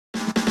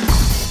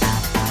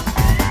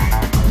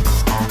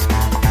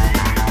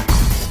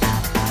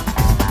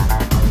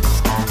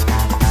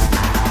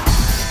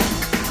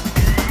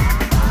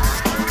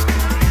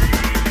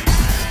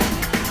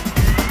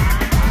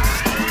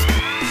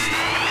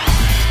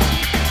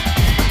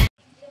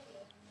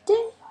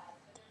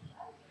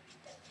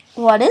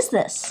What is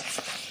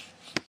this?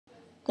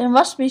 There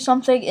must be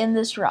something in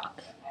this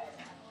rock.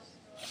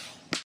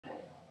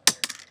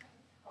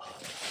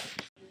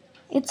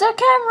 It's a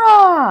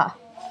camera!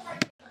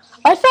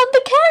 I found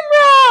the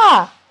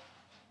camera!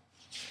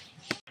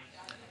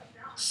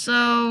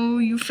 So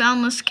you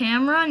found this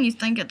camera and you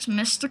think it's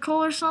mystical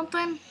or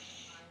something?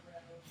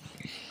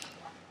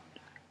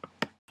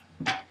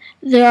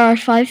 There are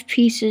 5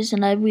 pieces,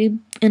 and I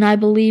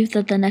believe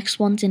that the next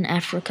one's in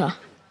Africa.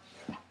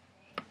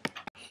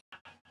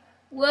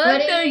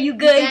 What are you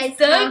guys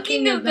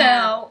talking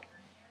about?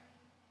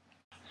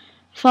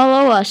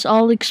 Follow us.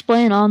 I'll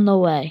explain on the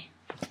way.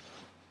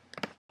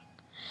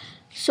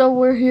 So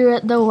we're here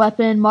at the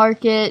weapon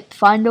market.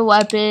 Find a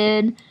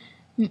weapon,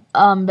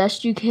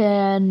 best you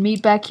can.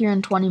 Meet back here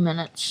in 20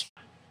 minutes.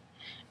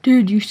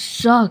 Dude, you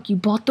suck. You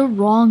bought the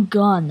wrong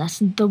gun. That's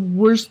the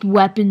worst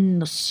weapon in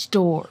the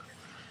store.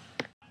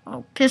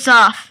 Oh, piss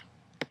off.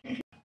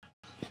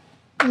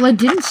 Well, I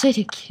didn't say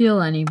to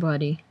kill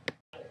anybody.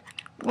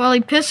 Well,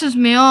 he pisses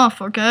me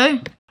off, okay?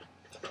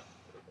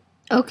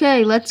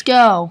 Okay, let's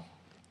go.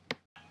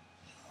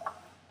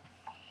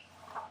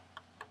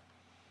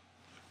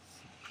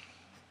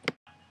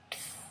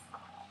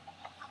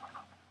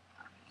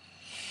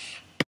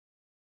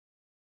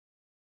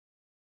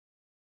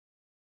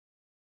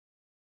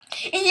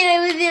 And then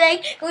I would be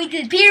like going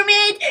to the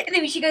pyramids, and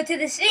then we should go to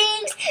the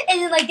Sphinx,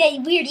 and then like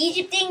that weird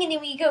Egypt thing, and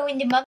then we go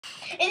into mummy,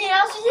 and then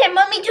also that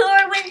mummy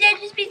tour. Wouldn't that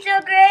just be so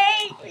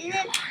great?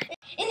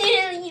 And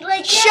then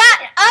like Shut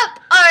up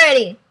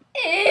already!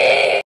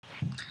 Hey,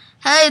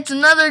 it's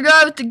another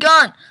guy with the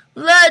gun.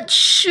 Let's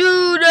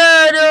shoot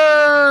at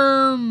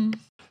him!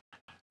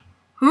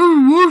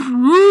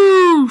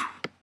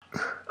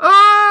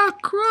 Ah,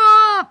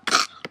 crap!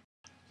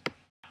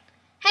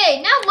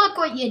 Hey, now look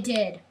what you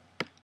did.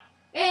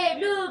 Hey,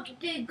 look,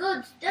 the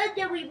good stuff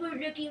that we were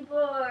looking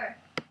for.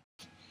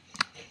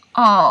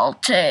 I'll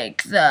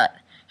take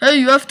that. Hey,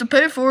 you have to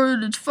pay for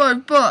it. It's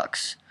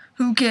 $5.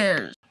 Who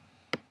cares?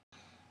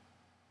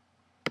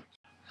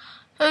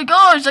 Hey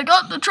guys, I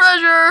got the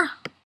treasure.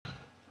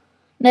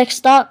 Next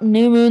stop,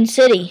 New Moon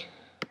City.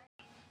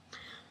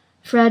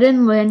 Fred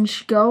and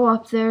Lynch go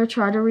up there,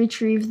 try to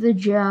retrieve the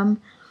gem.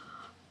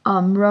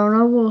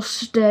 Rona will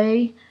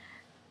stay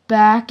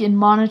back and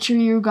monitor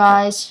you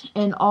guys,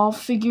 and I'll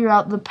figure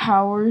out the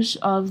powers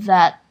of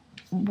that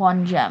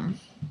one gem.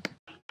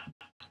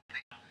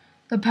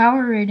 The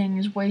power rating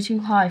is way too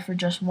high for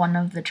just one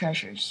of the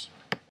treasures.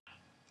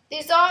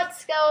 These odd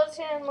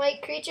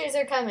skeleton-like creatures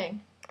are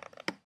coming.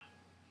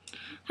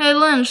 Hey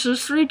Lynch,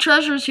 there's 3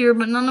 treasures here,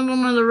 but none of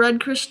them are the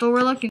red crystal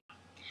we're looking for.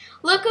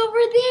 Look over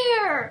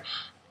there.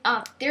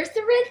 There's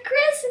the red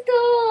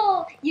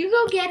crystal. You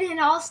go get it, and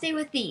I'll stay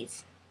with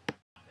these.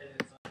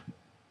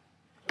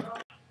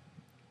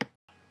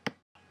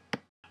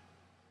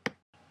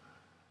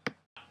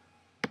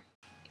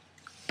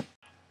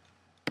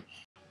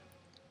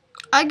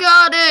 I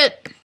got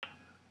it!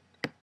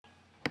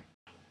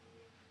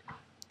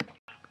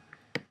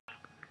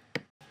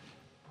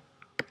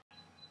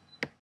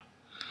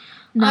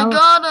 Now, I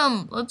got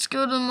him! Let's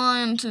go to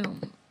Lion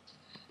Tomb.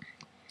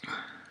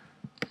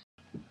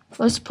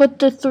 let's put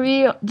the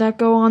 3 that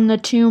go on the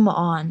tomb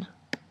on.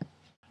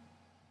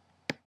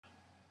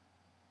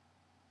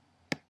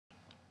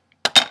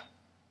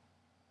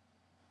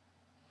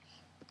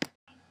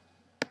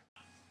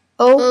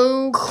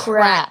 Oh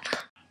crap.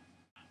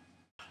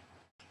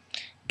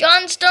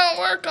 Guns don't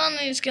work on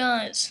these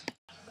guys.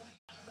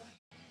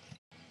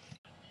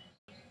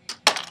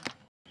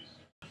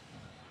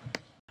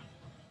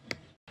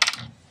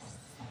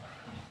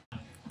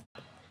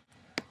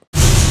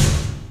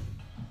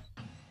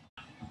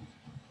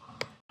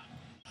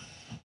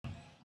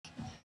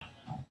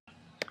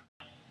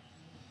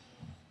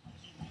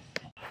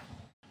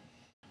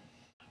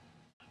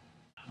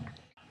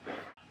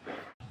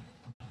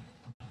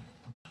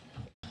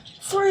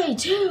 Three,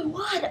 2,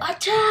 1,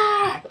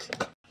 attack!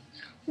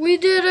 We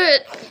did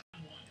it!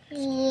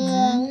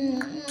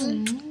 Mwah,